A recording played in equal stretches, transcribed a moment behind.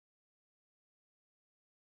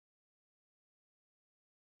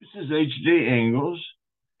This is H.D. Ingles,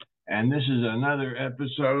 and this is another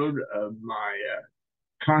episode of my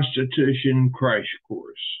Constitution Crash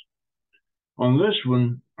Course. On this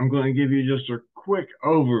one, I'm going to give you just a quick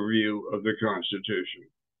overview of the Constitution.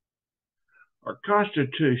 Our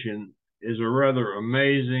Constitution is a rather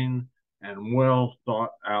amazing and well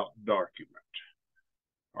thought out document.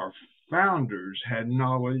 Our founders had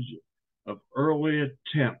knowledge of early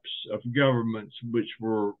attempts of governments which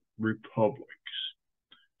were republics.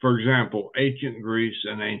 For example, ancient Greece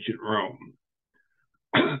and ancient Rome.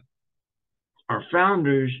 Our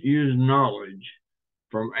founders used knowledge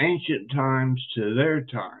from ancient times to their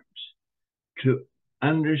times to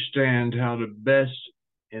understand how to best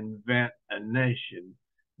invent a nation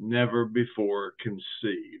never before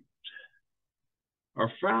conceived.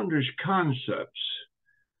 Our founders' concepts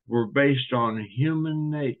were based on human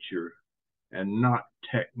nature and not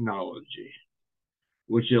technology,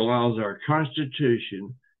 which allows our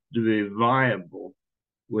Constitution to be viable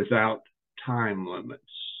without time limits.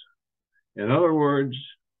 In other words,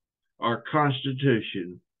 our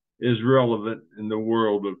Constitution is relevant in the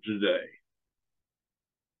world of today.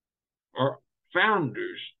 Our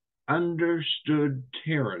founders understood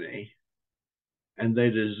tyranny and they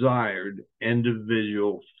desired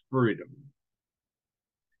individual freedom.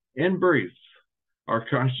 In brief, our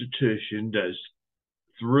Constitution does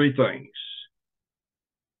three things.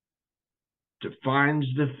 Defines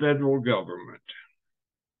the federal government,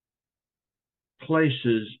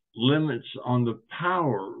 places limits on the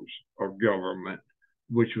powers of government,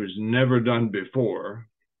 which was never done before,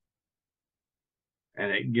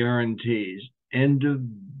 and it guarantees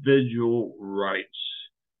individual rights,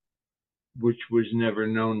 which was never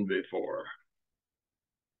known before.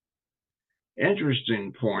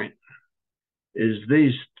 Interesting point is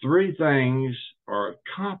these three things are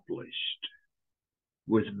accomplished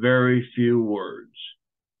with very few words.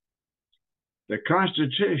 The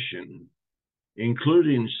Constitution,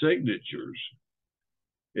 including signatures,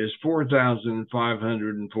 is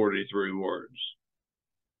 4,543 words.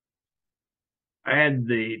 Add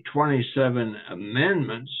the 27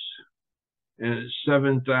 amendments, and it's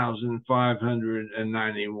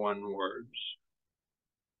 7,591 words.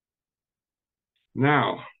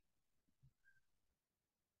 Now,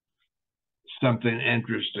 something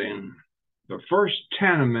interesting. The first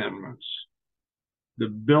 10 amendments, the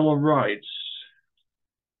Bill of Rights,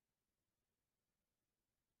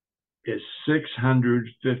 is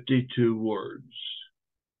 652 words.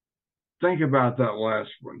 Think about that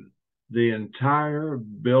last one. The entire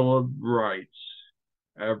Bill of Rights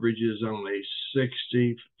averages only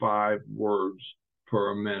 65 words per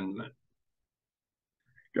amendment.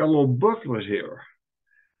 Got a little booklet here.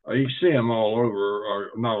 You see them all over,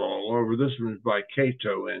 or not all over. This one's by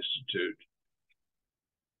Cato Institute.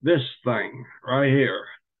 This thing right here,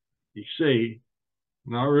 you see,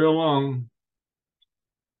 not real long,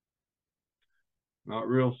 not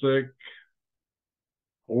real thick.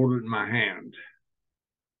 Hold it in my hand.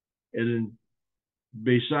 And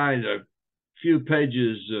beside a few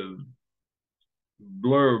pages of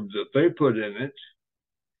blurb that they put in it,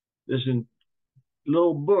 this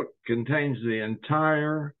little book contains the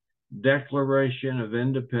entire Declaration of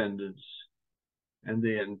Independence and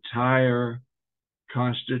the entire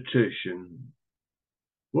Constitution.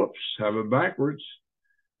 Whoops, have it backwards.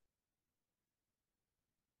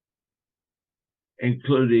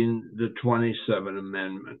 Including the 27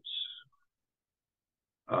 amendments.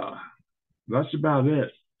 That's about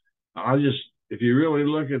it. If you really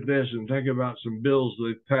look at this and think about some bills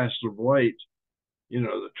they've passed of late, you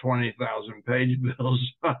know, the 20,000 page bills,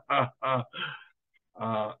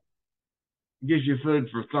 gives you food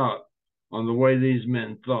for thought on the way these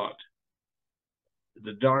men thought.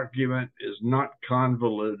 The document is not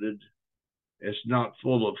convoluted. It's not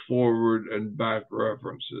full of forward and back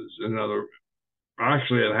references.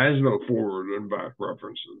 Actually, it has no forward and back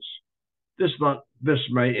references. This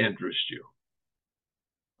may interest you.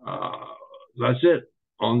 That's it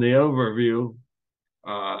on the overview.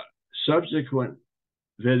 Subsequent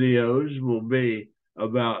videos will be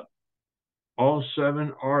about all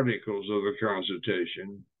 7 articles of the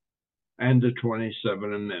Constitution and the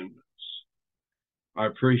 27 amendments. I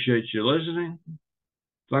appreciate you listening.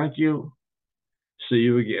 Thank you. See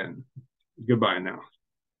you again. Goodbye now.